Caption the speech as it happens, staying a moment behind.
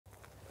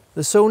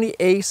The Sony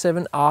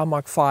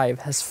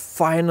a7R5 has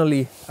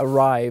finally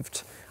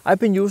arrived. I've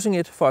been using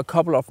it for a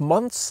couple of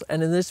months,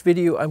 and in this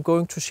video I'm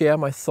going to share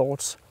my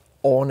thoughts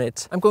on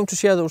it. I'm going to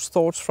share those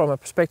thoughts from a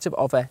perspective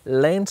of a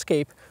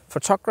landscape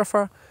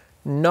photographer,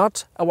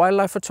 not a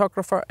wildlife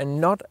photographer and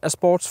not a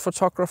sports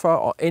photographer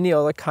or any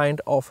other kind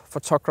of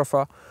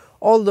photographer,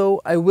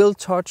 although I will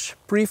touch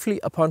briefly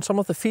upon some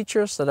of the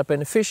features that are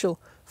beneficial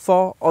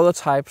for other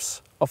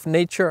types of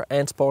nature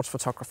and sports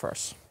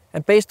photographers.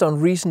 And based on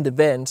recent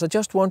events, I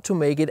just want to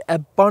make it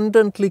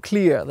abundantly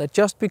clear that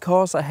just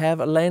because I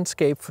have a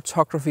landscape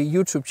photography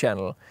YouTube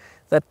channel,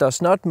 that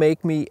does not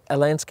make me a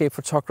landscape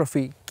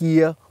photography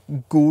gear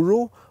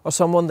guru or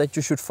someone that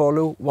you should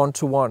follow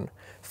one-to-one.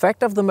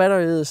 Fact of the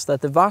matter is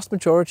that the vast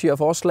majority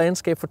of us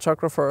landscape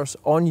photographers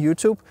on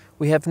YouTube,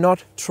 we have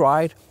not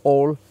tried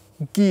all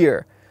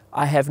gear.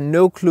 I have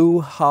no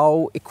clue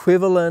how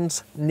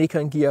equivalent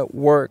Nikon gear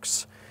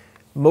works.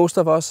 Most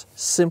of us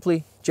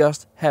simply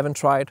just haven't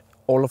tried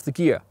all of the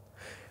gear.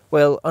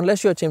 Well,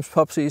 unless you're James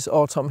Popsey's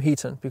or Tom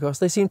Heaton, because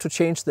they seem to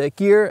change their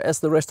gear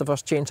as the rest of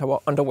us change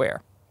our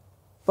underwear.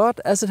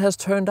 But as it has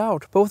turned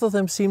out, both of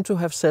them seem to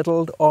have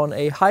settled on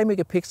a high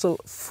megapixel,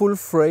 full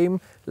frame,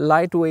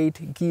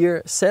 lightweight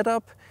gear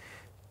setup,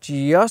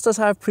 just as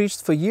I've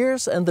preached for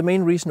years, and the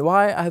main reason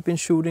why I have been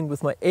shooting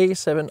with my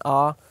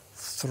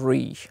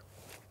a7R5.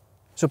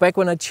 So back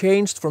when I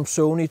changed from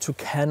Sony to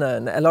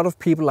Canon, a lot of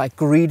people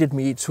greeted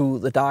me to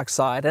the dark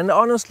side, and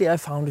honestly I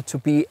found it to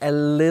be a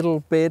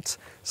little bit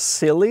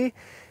silly.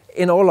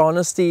 In all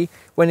honesty,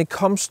 when it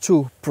comes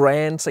to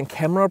brands and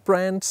camera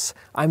brands,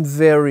 I'm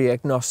very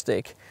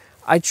agnostic.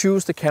 I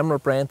choose the camera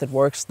brand that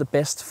works the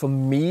best for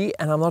me,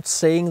 and I'm not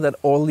saying that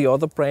all the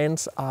other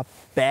brands are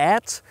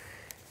bad.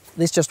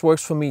 This just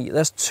works for me.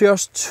 There's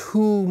just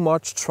too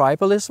much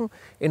tribalism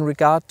in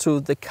regard to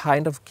the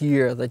kind of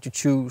gear that you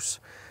choose.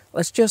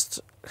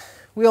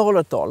 We're all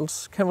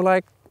adults. Can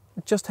we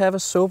just have a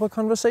sober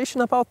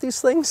conversation about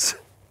these things?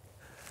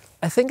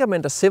 I think I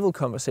meant a civil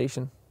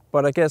conversation,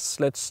 but I guess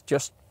let's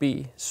just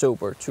be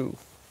sober too.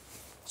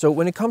 So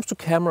when it comes to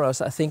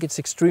cameras, I think it's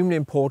extremely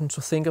important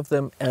to think of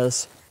them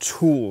as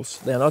tools.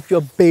 They're not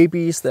your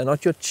babies, they're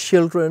not your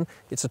children.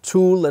 It's a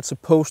tool that's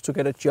supposed to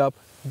get a job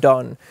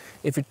done.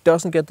 If it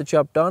doesn't get the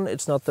job done,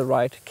 it's not the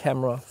right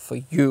camera for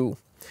you.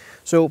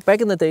 So back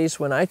in the days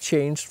when I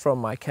changed from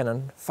my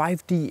Canon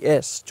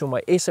 5DS to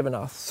my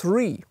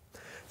a7R3,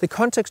 the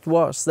context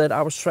was that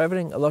I was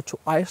traveling a lot to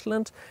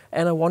Iceland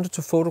and I wanted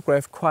to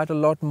photograph quite a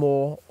lot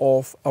more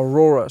of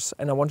auroras,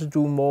 and I wanted to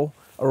do more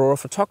aurora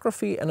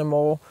photography and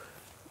more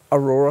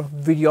aurora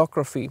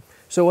videography.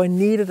 So I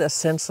needed a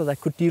sensor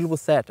that could deal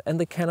with that, and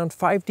the Canon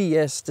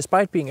 5DS,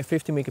 despite being a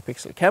 50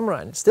 megapixel camera,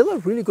 and it's still a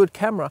really good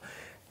camera,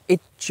 it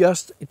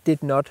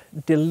did not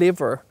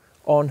deliver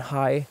on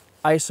high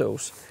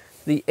ISOs.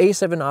 The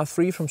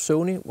a7R3 from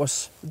Sony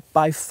was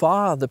by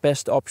far the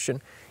best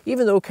option.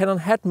 Even though Canon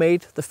had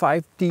made the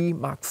 5D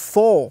Mark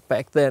IV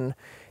back then,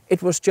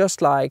 it was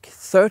just like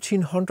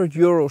 1,300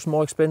 euros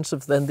more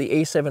expensive than the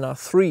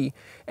a7R3,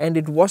 and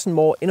it wasn't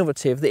more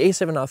innovative. The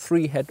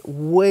a7R3 had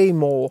way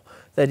more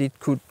that it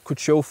could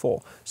show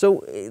for.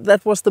 So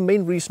that was the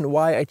main reason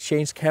why I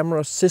changed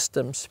camera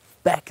systems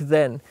back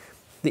then.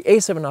 The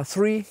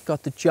a7R3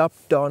 got the job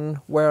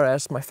done,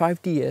 whereas my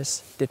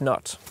 5DS did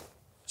not.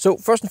 So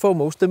first and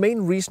foremost, the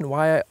main reason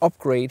why I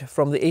upgrade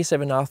from the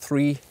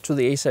a7R3 to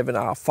the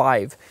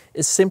a7R5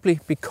 is simply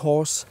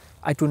because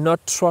I do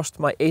not trust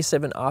my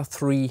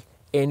a7R3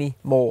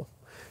 anymore.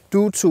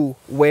 Due to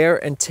wear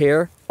and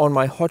tear on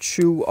my hot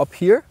shoe up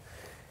here,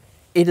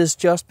 it has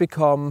just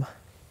become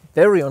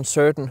very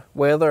uncertain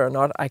whether or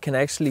not I can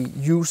actually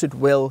use it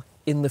well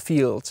in the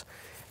field.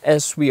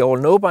 As we all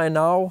know by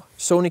now,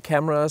 Sony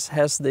cameras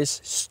has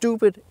this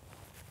stupid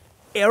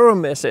error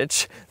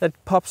message that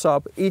pops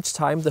up each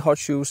time the hot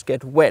shoes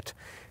get wet,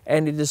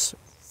 and it is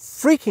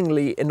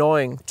freakingly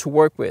annoying to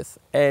work with.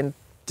 And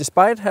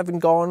despite having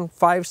gone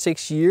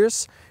 5-6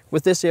 years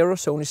with this error,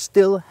 Sony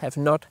still have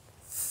not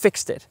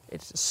fixed it.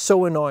 It's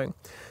so annoying.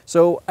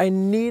 So I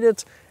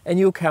needed a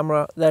new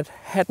camera that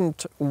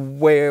hadn't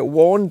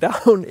worn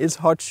down its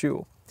hot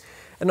shoe.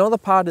 Another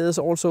part is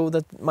also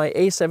that my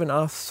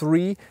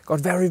a7R3 got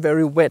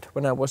very wet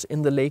when I was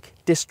in the Lake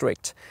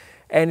District.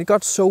 And it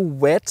got so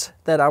wet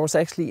that I was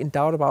actually in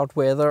doubt about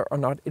whether or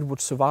not it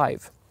would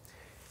survive.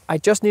 I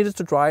just needed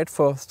to dry it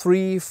for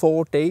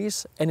 3-4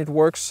 days, and it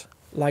works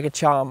like a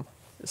charm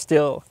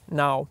still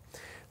now.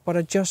 But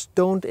I just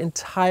don't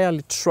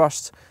entirely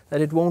trust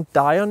that it won't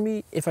die on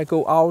me if I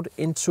go out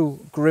into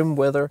grim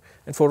weather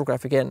and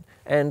photograph again.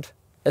 And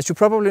as you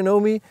probably know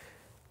me,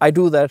 I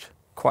do that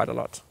quite a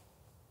lot.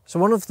 So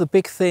one of the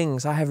big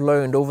things I have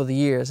learned over the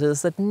years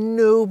is that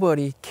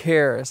nobody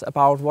cares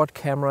about what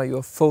camera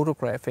you're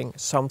photographing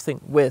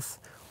something with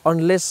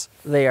unless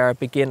they are a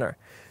beginner.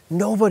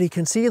 Nobody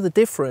can see the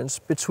difference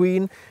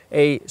between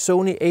a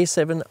Sony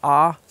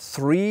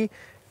a7R3,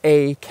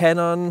 a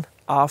Canon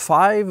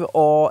R5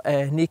 or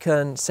a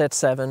Nikon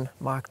Z7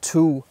 Mark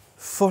II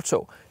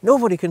photo.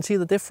 Nobody can see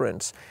the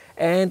difference.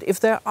 And if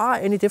there are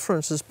any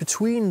differences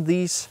between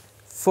these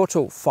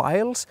photo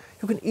files,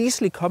 you can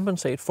easily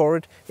compensate for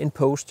it in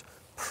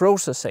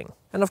post-processing.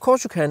 And of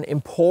course you can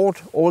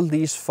import all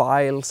these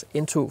files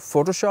into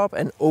Photoshop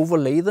and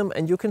overlay them,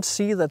 and you can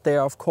see that they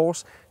are of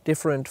course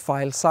different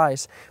file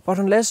size. But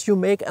unless you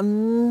make a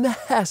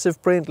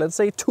massive print, let's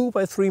say 2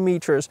 by 3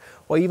 meters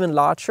or even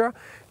larger,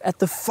 at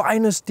the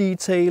finest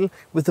detail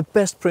with the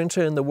best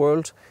printer in the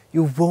world,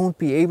 you won't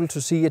be able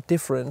to see a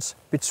difference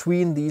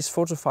between these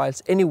photo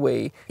files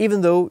anyway,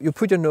 even though you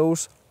put your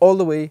nose all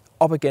the way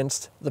up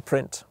against the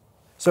print.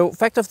 So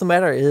fact of the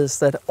matter is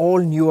that all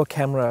newer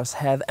cameras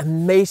have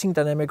amazing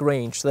dynamic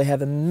range, they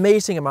have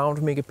amazing amount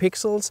of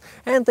megapixels,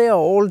 and they are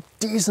all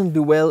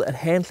decently well at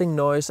handling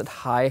noise at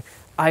high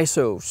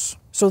ISOs.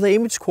 So the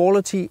image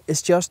quality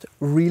is just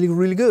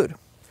really good.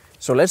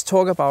 So let's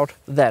talk about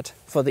that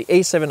for the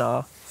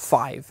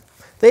a7R5.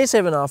 The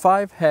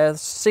a7R5 has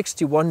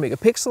 61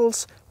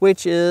 megapixels,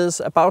 which is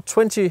about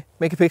 20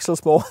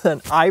 megapixels more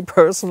than I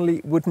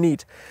personally would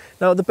need.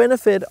 Now the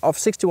benefit of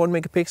 61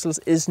 megapixels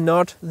is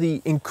not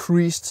the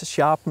increased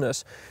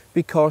sharpness,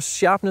 because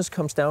sharpness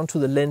comes down to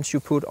the lens you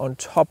put on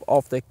top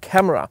of the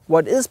camera.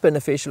 What is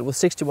beneficial with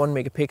 61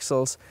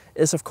 megapixels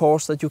is of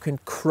course that you can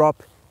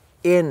crop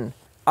in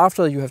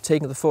after you have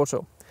taken the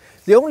photo.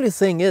 The only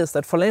thing is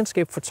that for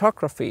landscape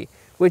photography,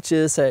 which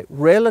is a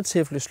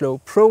relatively slow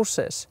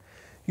process,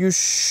 you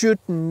should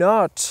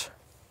not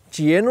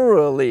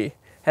generally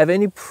have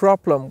any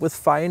problem with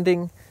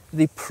finding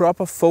the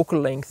proper focal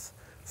length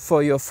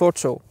for your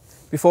photo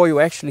before you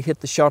actually hit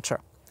the shutter.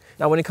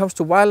 Now when it comes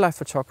to wildlife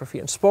photography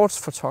and sports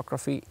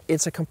photography,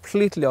 it's a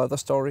completely other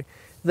story.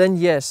 Then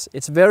yes,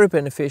 it's very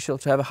beneficial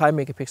to have a high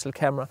megapixel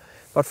camera,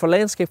 but for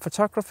landscape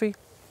photography,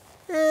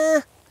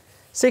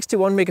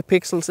 61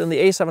 megapixels in the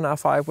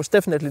a7R5 was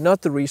definitely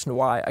not the reason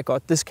why I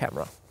got this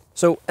camera.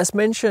 So as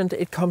mentioned,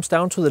 it comes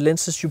down to the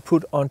lenses you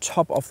put on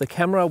top of the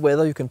camera,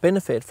 whether you can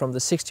benefit from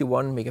the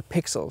 61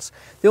 megapixels.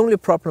 The only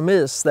problem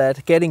is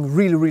that getting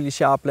really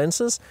sharp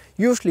lenses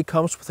usually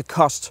comes with a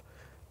cost,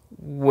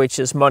 which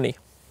is money.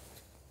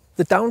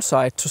 The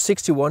downside to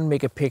 61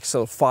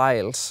 megapixel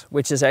files,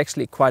 which is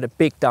actually quite a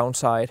big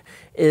downside,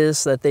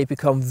 is that they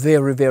become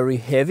very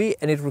heavy,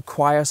 and it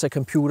requires a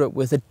computer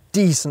with a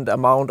decent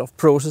amount of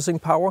processing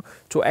power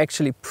to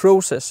actually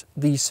process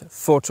these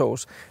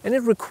photos. And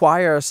it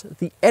requires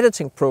the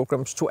editing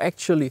programs to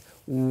actually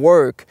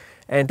work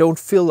and don't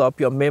fill up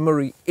your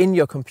memory in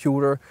your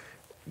computer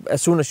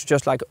as soon as you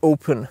just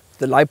open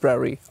the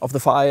library of the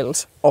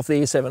files of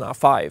the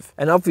a7R5.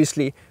 And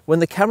obviously, when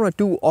the camera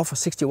do offer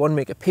 61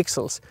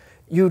 megapixels,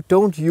 you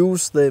don't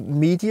use the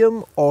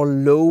medium or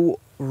low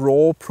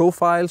RAW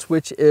profiles,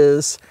 which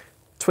is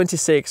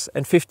 26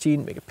 and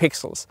 15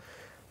 megapixels.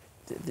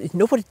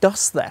 Nobody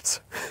does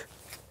that.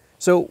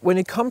 So when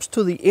it comes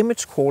to the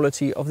image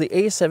quality of the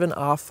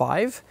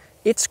a7R5,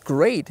 it's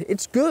great,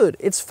 it's good,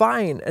 it's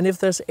fine. And if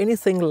there's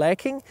anything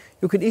lacking,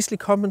 you can easily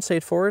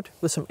compensate for it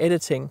with some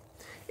editing.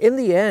 In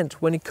the end,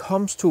 when it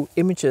comes to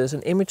images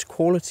and image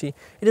quality,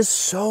 it is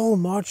so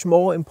much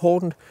more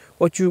important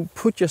what you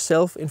put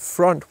yourself in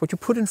front, what you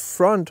put in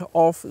front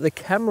of the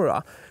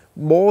camera,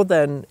 more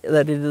than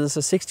that it is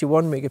a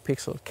 61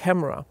 megapixel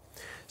camera.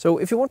 So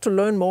if you want to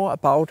learn more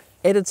about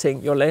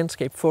editing your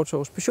landscape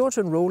photos, be sure to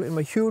enroll in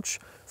my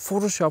huge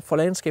Photoshop for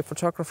landscape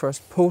photographers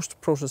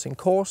post-processing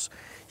course.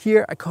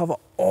 Here I cover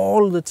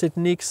all the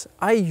techniques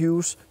I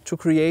use to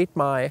create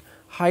my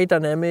high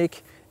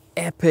dynamic,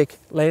 epic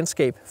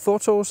landscape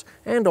photos,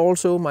 and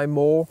also my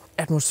more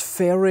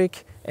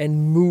atmospheric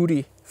and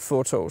moody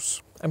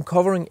photos. I'm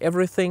covering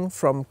everything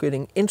from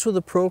getting into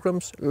the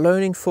programs,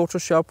 learning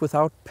Photoshop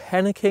without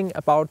panicking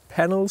about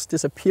panels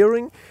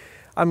disappearing.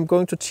 I'm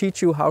going to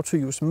teach you how to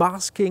use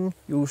masking,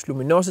 use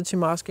luminosity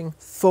masking,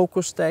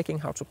 focus stacking,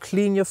 how to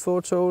clean your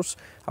photos,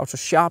 how to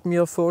sharpen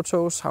your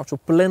photos, how to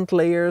blend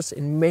layers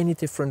in many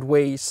different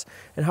ways,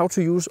 and how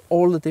to use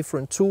all the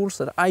different tools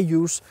that I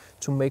use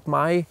to make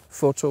my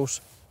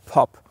photos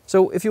pop.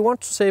 So if you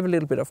want to save a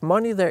little bit of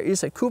money, there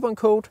is a coupon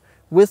code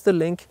with the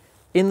link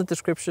in the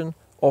description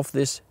of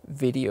this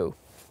video.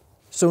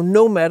 So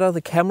no matter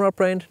the camera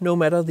brand, no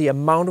matter the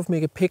amount of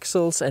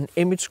megapixels and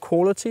image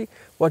quality,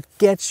 what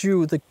gets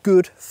you the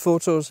good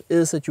photos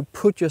is that you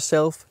put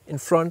yourself in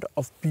front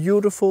of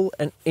beautiful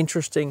and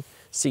interesting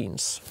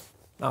scenes.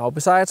 Now,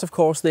 besides of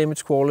course the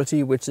image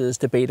quality, which is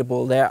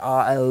debatable, there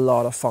are a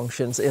lot of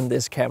functions in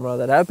this camera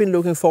that I've been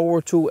looking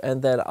forward to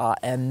and that are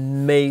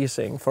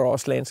amazing for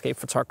us landscape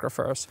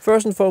photographers.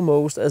 First and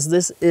foremost, as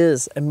this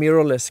is a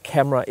mirrorless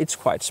camera, it's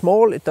quite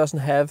small. It doesn't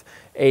have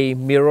a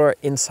mirror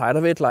inside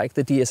of it like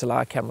the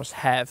DSLR cameras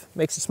have.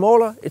 Makes it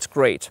smaller, it's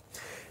great.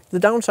 The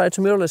downside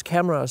to mirrorless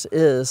cameras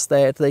is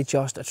that they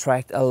just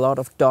attract a lot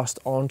of dust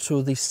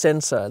onto the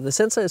sensor. The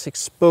sensor is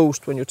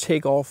exposed when you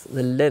take off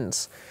the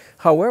lens.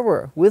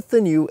 However, with the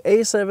new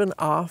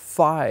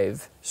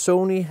a7R5,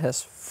 Sony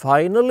has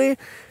finally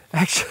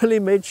actually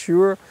made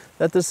sure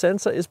that the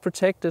sensor is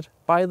protected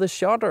by the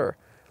shutter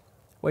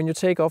when you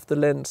take off the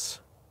lens.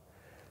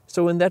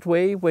 So in that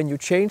way, when you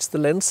change the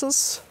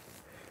lenses,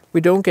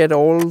 we don't get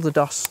all the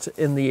dust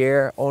in the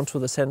air onto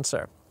the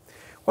sensor.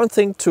 One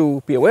thing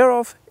to be aware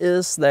of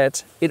is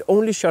that it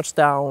only shuts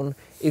down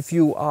if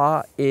you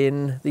are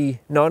in the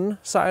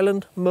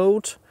non-silent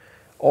mode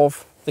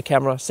of the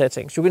camera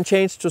settings. You can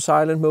change to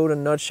silent mode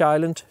and not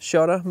silent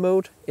shutter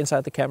mode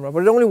inside the camera, but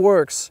it only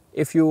works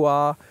if you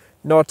are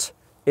not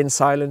in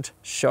silent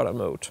shutter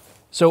mode.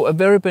 So a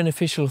very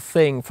beneficial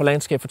thing for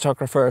landscape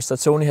photographers that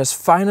Sony has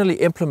finally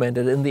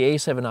implemented in the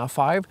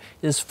a7R5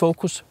 is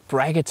focus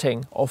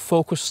bracketing or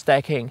focus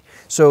stacking.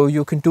 So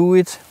you can do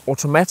it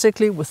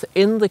automatically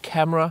within the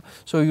camera,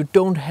 so you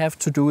don't have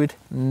to do it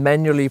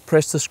manually,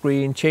 press the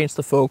screen, change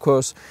the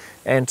focus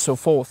and so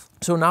forth.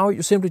 So now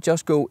you simply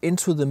just go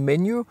into the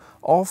menu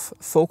of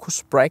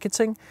focus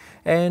bracketing,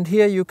 and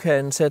here you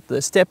can set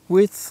the step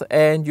width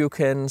and you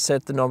can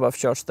set the number of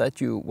shots that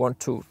you want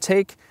to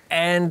take.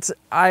 And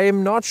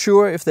I'm not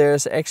sure if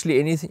there's actually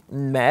any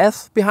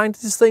math behind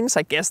these things.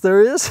 I guess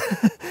there is.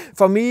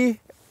 For me,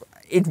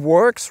 it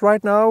works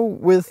right now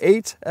with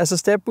 8 as a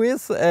step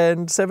width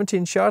and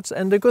 17 shots.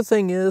 And the good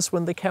thing is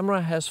when the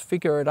camera has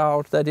figured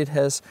out that it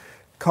has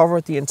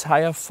covered the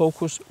entire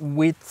focus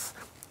width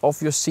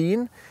of your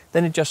scene,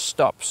 then it just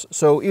stops.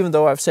 So even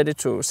though I've set it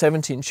to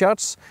 17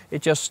 shots,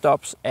 it just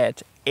stops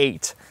at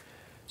 8.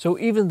 So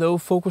even though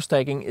focus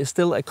stacking is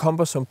still a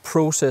cumbersome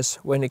process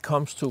when it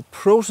comes to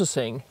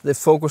processing the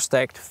focus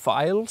stacked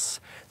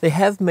files, they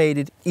have made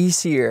it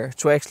easier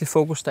to actually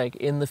focus stack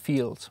in the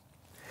field.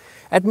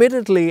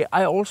 Admittedly,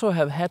 I also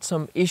have had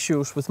some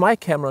issues with my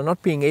camera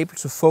not being able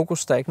to focus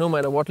stack no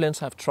matter what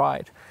lens I've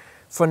tried.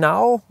 For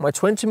now, my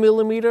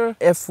 20mm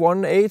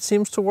f1.8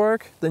 seems to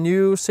work. The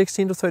new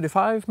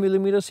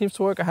 16-35mm seems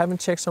to work. I haven't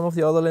checked some of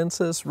the other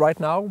lenses right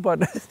now, but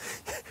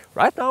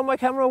right now my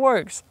camera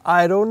works.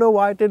 I don't know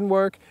why it didn't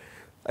work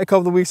a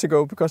couple of weeks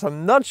ago, because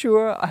I'm not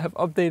sure I have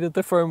updated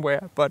the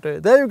firmware, but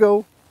there you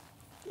go.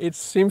 It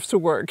seems to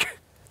work.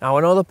 Now,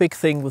 another big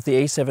thing with the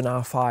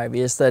a7R5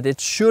 is that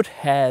it should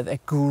have a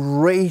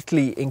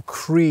greatly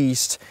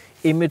increased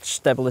image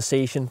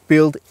stabilization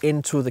built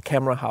into the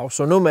camera house.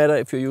 So no matter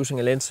if you're using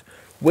a lens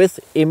with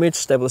image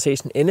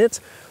stabilization in it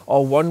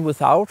or one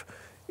without,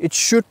 it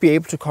should be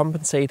able to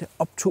compensate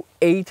up to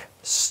 8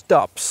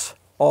 stops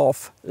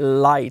of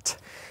light.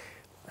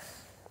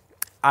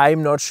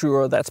 I'm not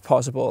sure that's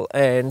possible,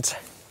 and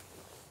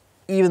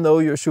even though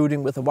you're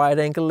shooting with a wide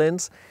angle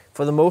lens,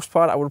 for the most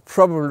part I would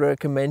probably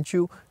recommend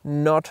you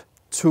not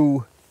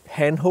to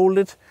handhold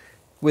it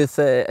with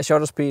a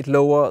shutter speed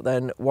lower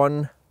than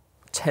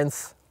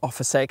 1/10 of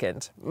a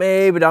second,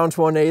 maybe down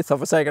to 1/8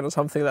 of a second or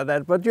something like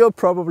that, but you're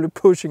probably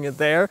pushing it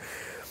there.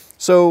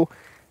 So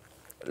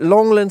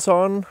long lens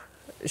on,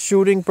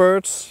 shooting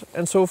birds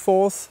and so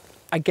forth,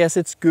 I guess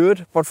it's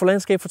good, but for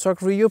landscape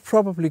photography you're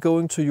probably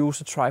going to use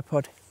a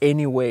tripod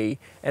anyway,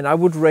 and I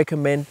would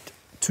recommend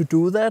to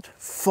do that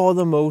for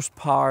the most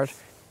part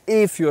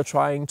if you're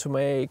trying to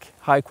make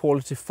high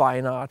quality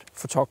fine art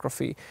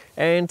photography.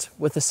 And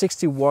with a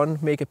 61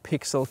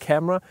 megapixel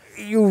camera,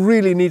 you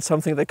really need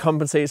something that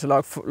compensates a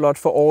lot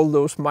for all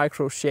those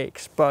micro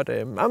shakes. But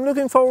I'm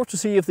looking forward to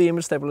see if the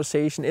image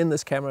stabilization in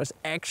this camera is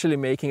actually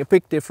making a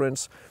big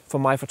difference for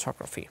my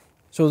photography.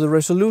 So the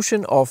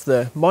resolution of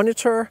the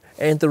monitor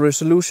and the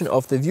resolution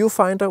of the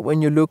viewfinder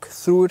when you look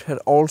through it had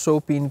also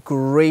been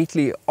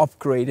greatly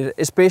upgraded,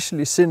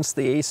 especially since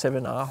the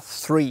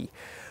a7R3.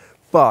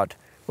 But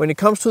when it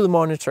comes to the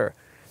monitor,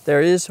 there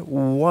is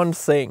one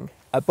thing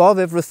above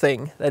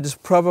everything that is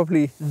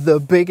probably the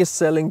biggest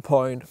selling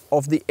point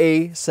of the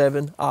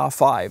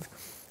a7R5,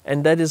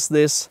 and that is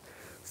this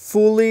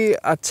fully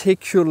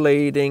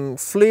articulating,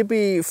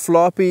 flippy,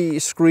 floppy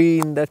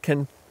screen that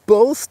can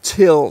both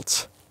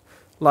tilt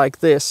like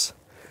this,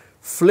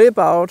 flip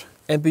out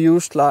and be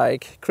used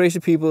like crazy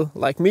people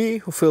like me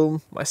who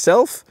film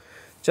myself,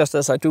 just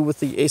as I do with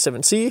the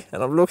A7C,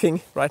 and I'm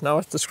looking right now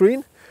at the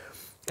screen.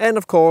 And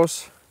of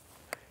course,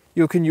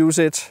 you can use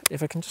it,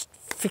 if I can just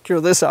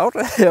figure this out,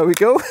 there we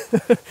go.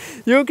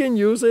 You can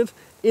use it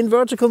in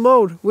vertical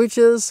mode, which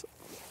is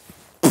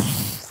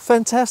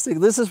fantastic.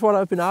 This is what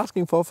I've been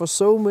asking for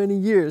so many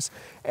years.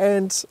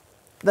 And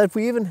that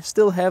we even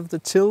still have the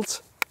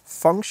tilt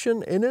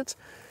function in it,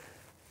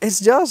 it's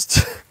just,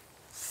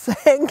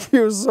 thank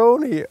you,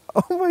 Sony.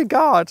 Oh my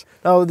God.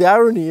 Now, the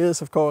irony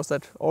is, of course,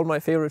 that all my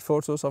favorite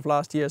photos of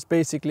last year has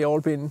basically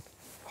all been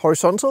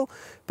horizontal,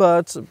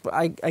 but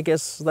I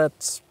guess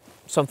that's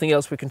something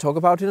else we can talk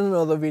about in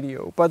another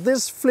video. But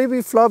this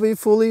flippy, floppy,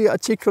 fully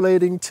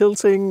articulating,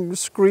 tilting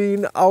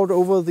screen out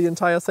over the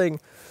entire thing.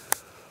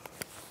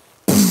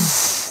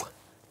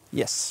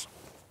 Yes.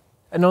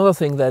 Another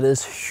thing that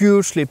is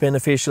hugely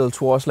beneficial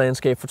to us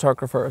landscape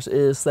photographers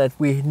is that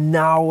we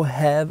now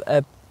have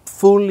a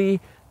fully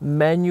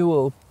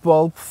manual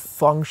bulb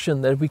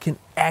function that we can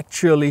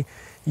actually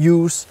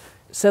use.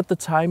 Set the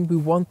time we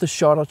want the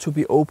shutter to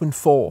be open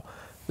for.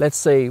 Let's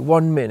say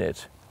 1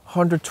 minute,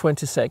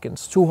 120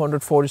 seconds,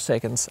 240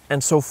 seconds,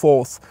 and so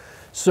forth.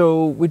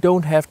 So we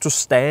don't have to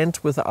stand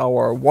with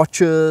our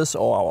watches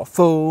or our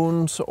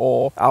phones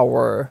or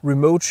our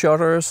remote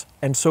shutters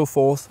and so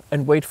forth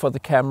and wait for the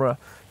camera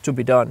to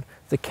be done.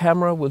 The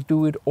camera will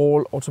do it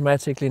all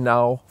automatically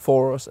now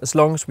for us, as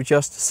long as we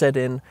just set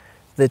in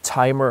the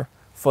timer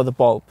for the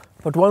bulb.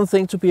 But one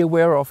thing to be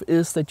aware of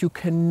is that you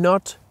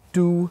cannot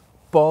do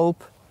bulb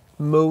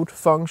mode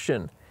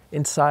function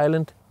in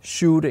silent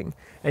shooting,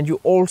 and you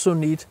also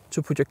need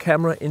to put your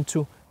camera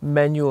into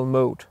manual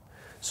mode.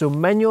 So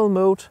manual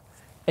mode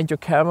and your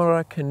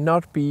camera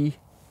cannot be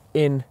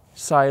in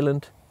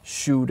silent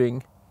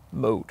shooting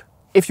mode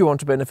if you want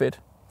to benefit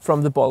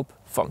from the bulb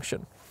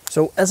function.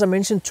 So as I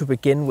mentioned to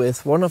begin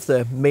with, one of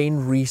the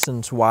main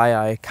reasons why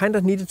I kind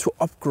of needed to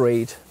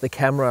upgrade the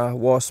camera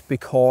was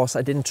because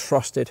I didn't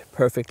trust it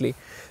perfectly.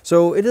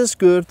 So it is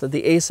good that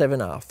the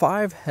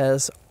a7R5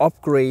 has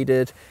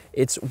upgraded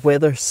its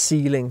weather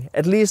sealing,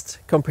 at least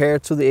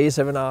compared to the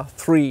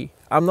a7R3.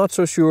 I'm not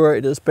so sure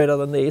it is better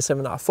than the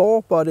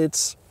a7R4, but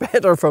it's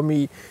better for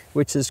me,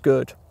 which is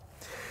good.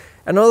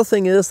 Another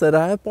thing is that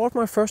I bought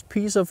my first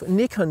piece of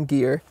Nikon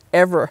gear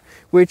ever,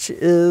 which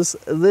is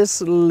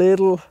this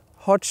little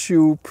hot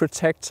shoe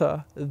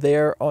protector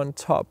there on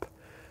top.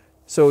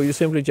 So you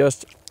simply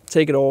just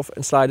take it off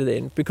and slide it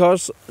in,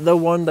 because the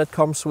one that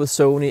comes with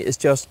Sony is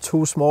just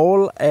too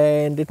small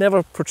and it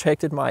never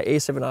protected my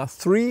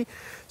a7R3.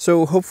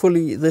 So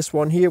hopefully this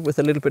one here with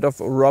a little bit of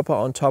rubber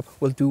on top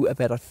will do a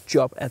better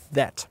job at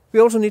that.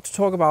 We also need to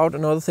talk about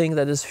another thing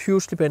that is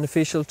hugely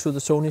beneficial to the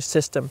Sony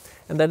system,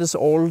 and that is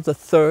all the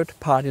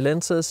third-party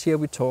lenses. Here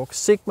we talk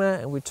Sigma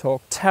and we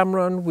talk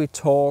Tamron, we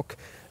talk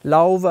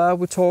Lauva,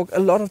 we talk a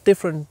lot of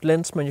different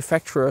lens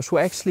manufacturers who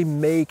actually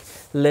make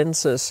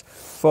lenses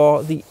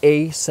for the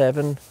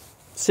A7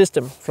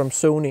 system from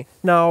Sony.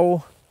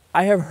 Now,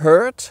 I have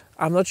heard,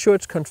 I'm not sure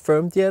it's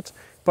confirmed yet,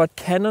 but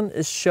Canon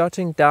is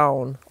shutting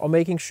down or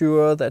making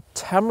sure that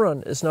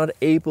Tamron is not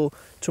able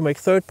to make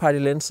third-party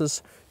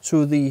lenses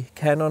to the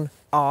Canon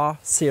R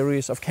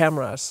series of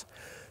cameras.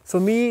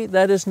 For me,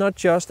 that is not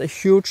just a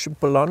huge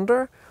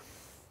blunder,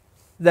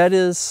 that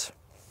is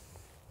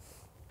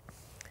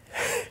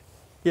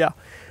yeah,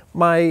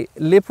 my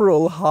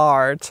liberal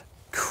heart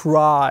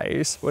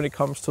cries when it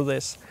comes to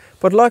this.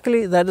 But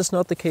luckily that is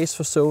not the case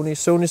for Sony.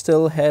 Sony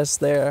still has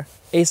their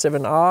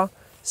A7R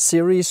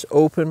series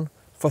open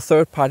for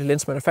third-party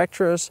lens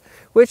manufacturers,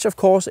 which of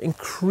course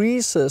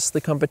increases the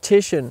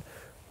competition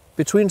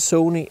between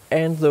Sony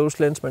and those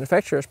lens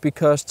manufacturers,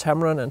 because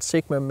Tamron and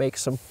Sigma make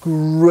some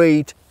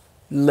great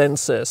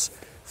lenses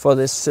for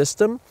this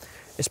system.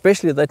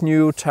 Especially that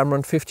new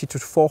Tamron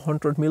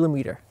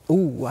 50-400mm.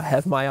 Ooh, I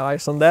have my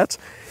eyes on that.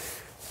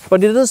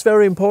 But it is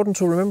very important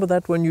to remember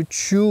that when you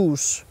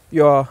choose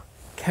your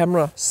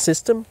camera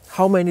system,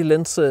 how many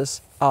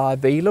lenses are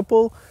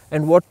available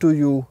and what do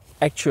you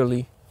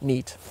actually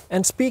need.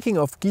 And speaking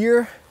of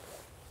gear,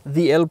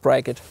 the L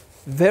bracket.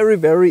 Very,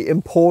 very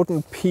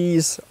important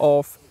piece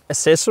of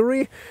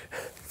accessory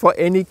for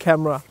any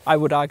camera, I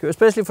would argue,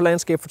 especially for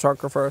landscape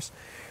photographers.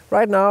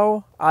 Right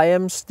now, I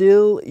am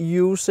still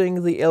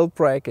using the L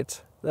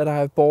bracket that I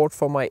have bought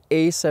for my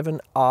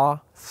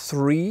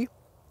a7R3.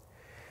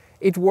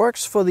 It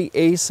works for the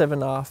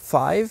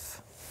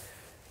a7R5.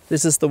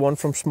 This is the one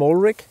from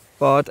SmallRig.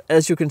 But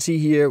as you can see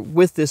here,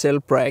 with this L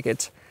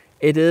bracket,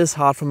 it is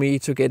hard for me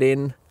to get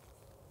in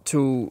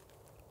to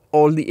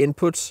all the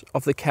inputs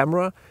of the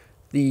camera,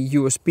 the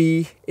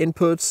USB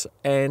inputs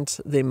and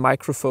the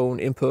microphone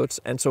inputs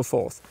and so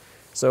forth.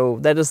 So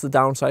that is the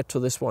downside to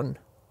this one.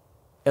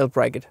 L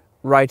bracket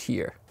right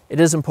here. It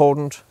is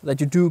important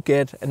that you do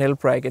get an L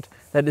bracket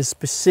that is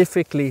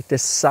specifically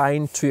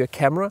designed to your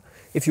camera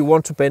if you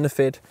want to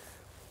benefit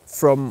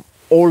from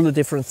all the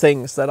different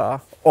things that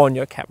are on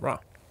your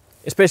camera.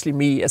 Especially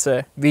me as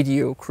a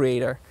video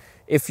creator.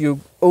 If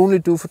you only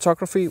do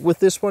photography with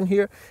this one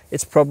here,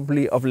 it's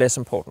probably of less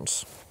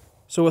importance.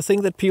 So a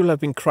thing that people have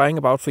been crying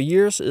about for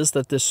years is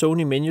that the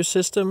Sony menu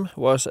system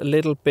was a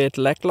little bit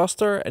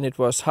lackluster and it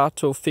was hard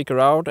to figure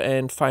out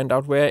and find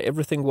out where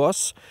everything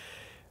was.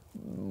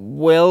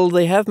 Well,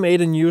 they have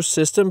made a new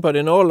system, but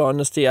in all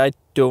honesty, I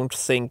don't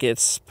think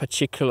it's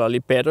particularly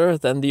better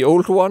than the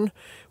old one.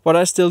 What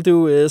I still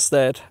do is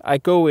that I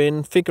go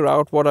in, figure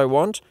out what I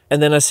want,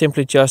 and then I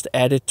simply just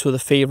add it to the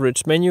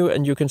favorites menu.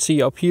 And you can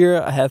see up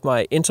here, I have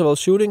my interval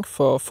shooting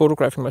for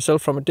photographing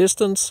myself from a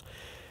distance,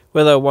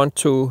 whether I want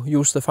to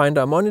use the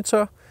Finder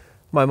monitor,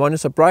 my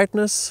monitor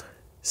brightness,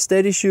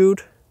 steady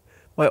shoot,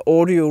 my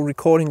audio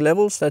recording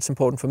levels, that's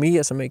important for me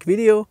as I make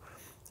video,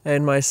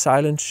 and my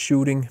silent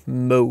shooting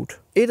mode.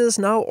 It is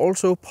now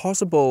also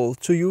possible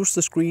to use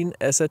the screen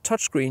as a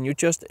touchscreen. You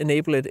just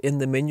enable it in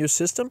the menu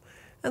system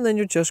and then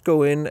you just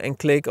go in and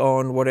click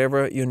on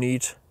whatever you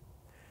need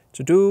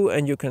to do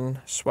and you can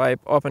swipe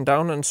up and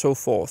down and so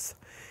forth.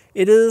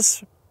 It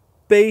is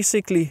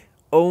basically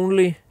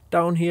only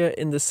down here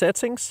in the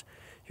settings.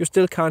 You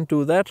still can't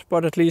do that,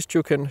 but at least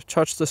you can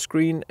touch the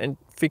screen and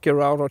figure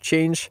out or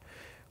change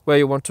where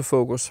you want to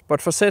focus.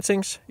 But for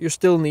settings, you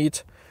still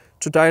need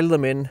to dial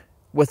them in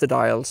with the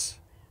dials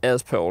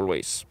as per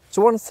always.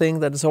 So one thing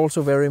that is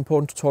also very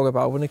important to talk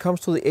about when it comes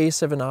to the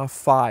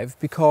a7R5,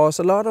 because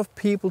a lot of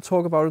people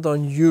talk about it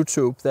on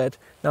YouTube, that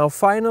now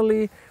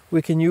finally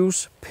we can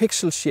use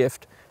pixel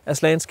shift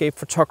as landscape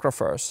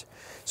photographers.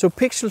 So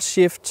pixel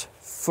shift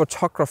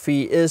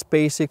photography is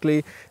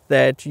basically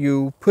that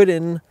you put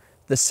in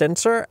the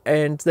sensor,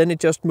 and then it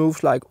just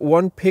moves like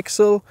 1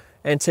 pixel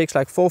and takes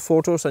like 4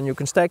 photos, and you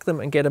can stack them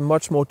and get a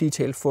much more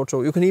detailed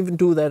photo. You can even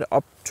do that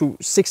up to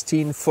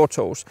 16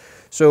 photos.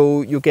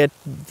 So you get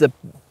the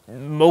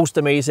most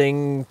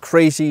amazing,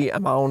 crazy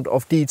amount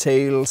of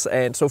details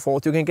and so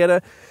forth. You can get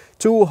a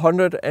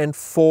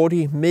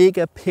 240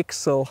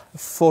 megapixel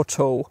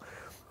photo,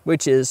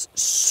 which is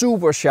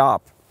super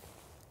sharp.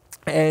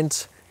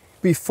 And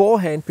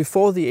beforehand,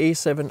 before the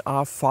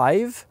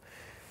a7R5,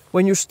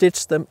 when you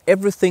stitched them,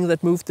 everything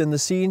that moved in the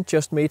scene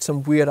just made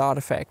some weird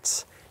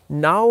artifacts.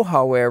 Now,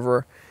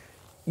 however,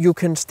 you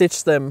can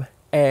stitch them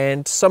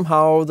and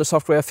somehow the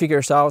software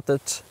figures out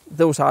that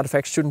those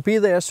artifacts shouldn't be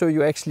there, so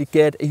you actually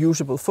get a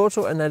usable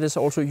photo, and that is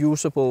also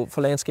usable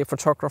for landscape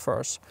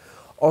photographers.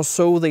 Or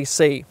so they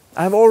say.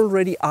 I've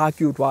already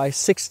argued why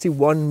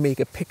 61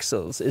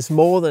 megapixels is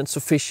more than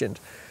sufficient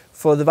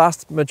for the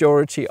vast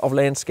majority of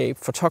landscape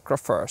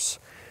photographers.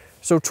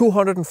 So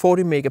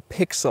 240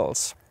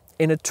 megapixels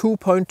in a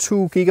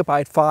 2.2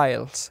 gigabyte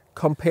files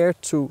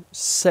compared to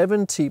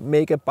 70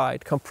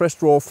 megabyte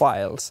compressed RAW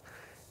files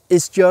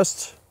is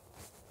just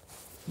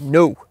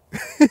no.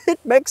 It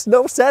makes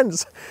no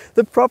sense.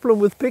 The problem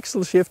with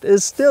pixel shift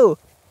is still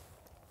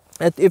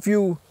that if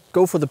you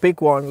go for the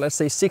big one, let's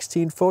say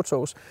 16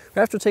 photos, you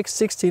have to take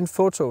 16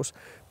 photos.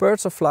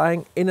 Birds are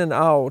flying in and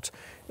out,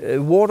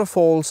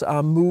 waterfalls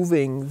are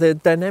moving, the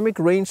dynamic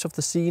range of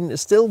the scene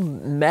is still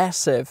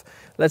massive.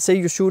 Let's say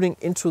you're shooting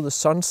into the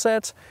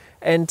sunset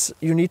and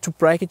you need to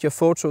bracket your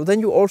photo, then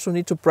you also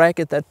need to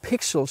bracket that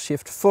pixel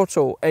shift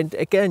photo. And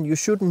again, you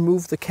shouldn't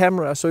move the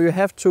camera, so you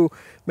have to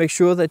make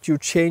sure that you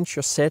change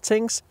your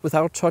settings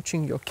without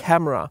touching your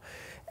camera.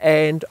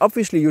 And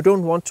obviously you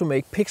don't want to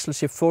make pixel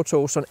shift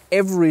photos on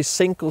every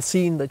single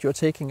scene that you're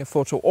taking a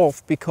photo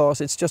of,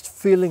 because it's just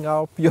filling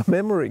up your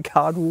memory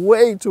card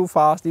way too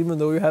fast, even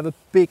though you have a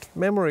big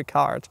memory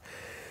card.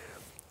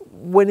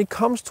 When it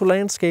comes to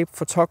landscape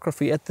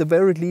photography, at the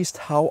very least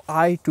how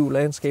I do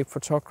landscape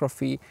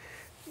photography,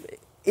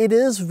 it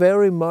is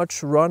very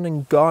much run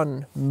and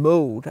gun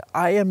mode.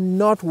 I am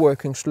not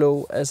working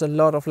slow as a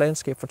lot of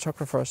landscape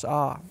photographers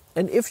are.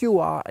 And if you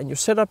are, and you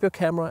set up your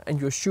camera and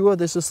you're sure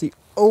this is the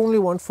only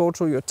one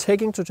photo you're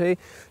taking today,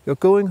 you're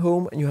going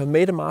home and you have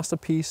made a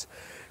masterpiece,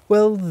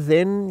 well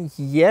then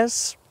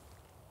yes,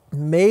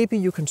 maybe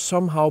you can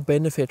somehow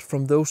benefit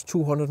from those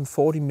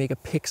 240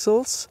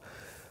 megapixels.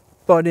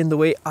 But in the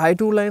way I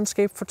do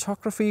landscape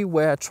photography,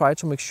 where I try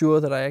to make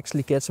sure that I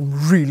actually get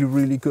some really,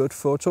 really good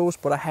photos,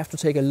 but I have to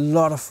take a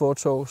lot of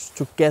photos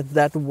to get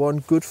that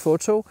one good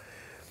photo,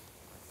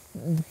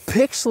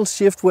 pixel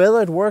shift,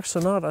 whether it works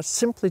or not, are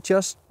simply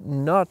just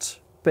not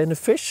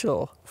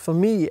beneficial for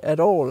me at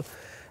all.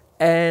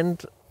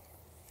 And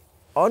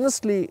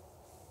honestly,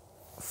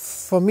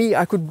 for me,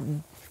 I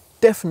could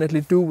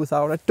definitely do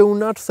without. I do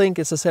not think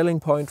it's a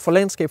selling point for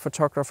landscape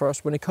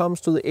photographers when it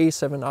comes to the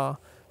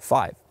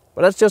a7R5.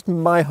 But that's just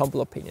my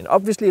humble opinion.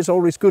 Obviously, it's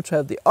always good to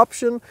have the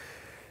option,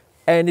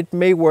 and it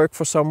may work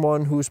for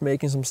someone who's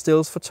making some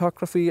stills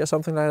photography or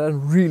something like that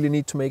and really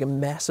need to make a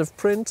massive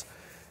print.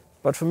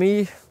 But for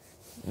me,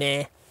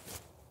 nah.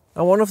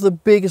 And one of the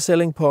biggest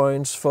selling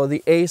points for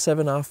the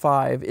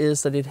a7R5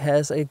 is that it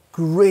has a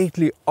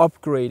greatly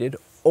upgraded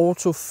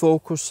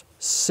autofocus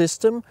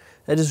system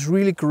that is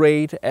really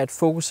great at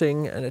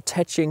focusing and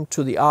attaching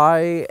to the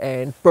eye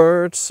and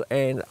birds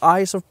and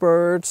eyes of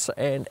birds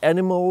and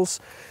animals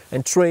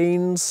and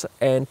trains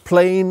and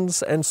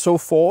planes and so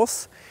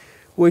forth,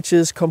 which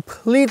is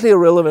completely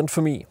irrelevant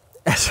for me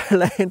as a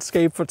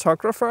landscape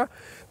photographer,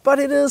 but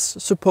it is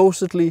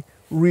supposedly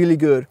really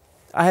good.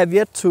 I have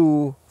yet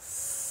to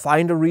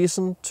find a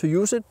reason to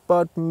use it,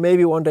 but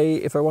maybe one day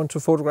if I want to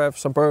photograph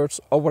some birds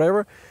or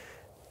whatever,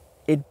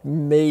 it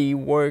may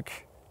work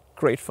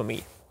great for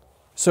me.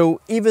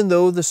 So even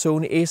though the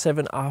Sony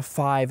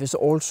a7R5 is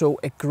also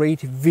a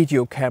great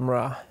video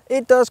camera,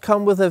 it does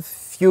come with a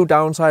few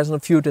downsides and a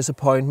few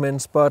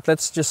disappointments, but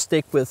let's just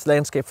stick with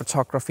landscape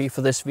photography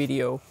for this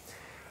video.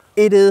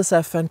 It is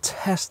a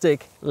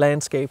fantastic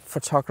landscape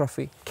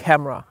photography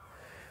camera.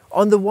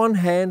 On the one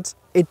hand,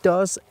 it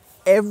does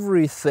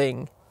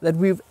everything that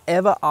we've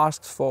ever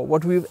asked for,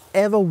 what we've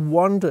ever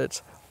wanted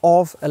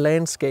of a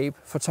landscape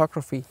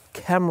photography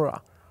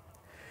camera.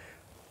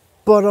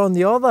 But on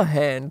the other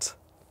hand,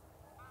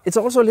 it's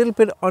also a little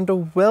bit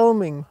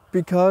underwhelming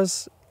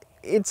because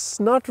it's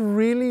not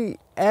really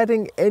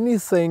adding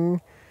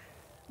anything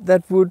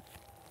that would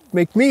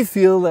make me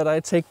feel that I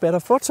take better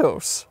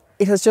photos.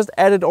 It has just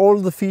added all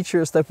the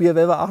features that we have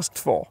ever asked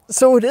for.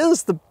 So it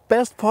is the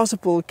best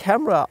possible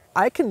camera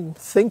I can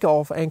think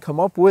of and come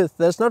up with.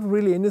 There's not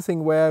really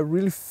anything where I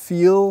really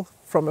feel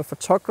from a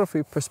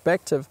photography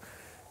perspective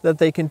that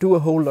they can do a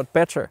whole lot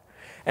better.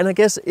 And I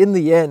guess in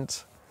the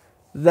end,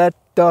 that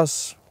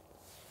does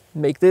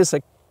make this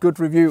a good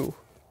review.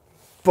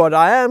 But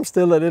I am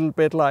still a little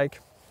bit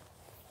like,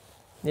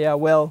 yeah,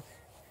 well,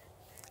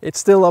 it's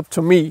still up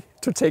to me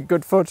to take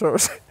good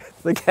photos.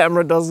 The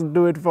camera doesn't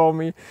do it for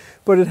me,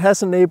 but it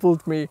has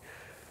enabled me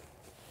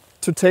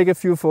to take a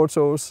few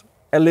photos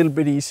a little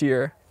bit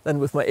easier than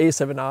with my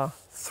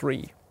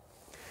a7R3.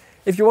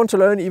 If you want to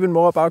learn even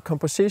more about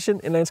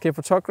composition in landscape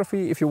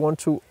photography, if you want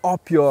to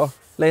up your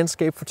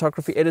landscape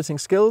photography editing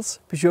skills,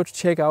 be sure to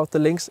check out the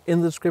links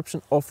in the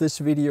description of this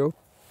video.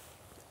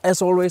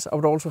 As always, I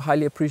would also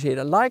highly appreciate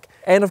a like,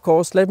 and of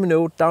course let me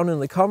know down in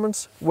the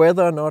comments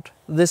whether or not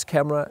this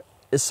camera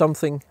is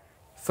something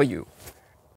for you.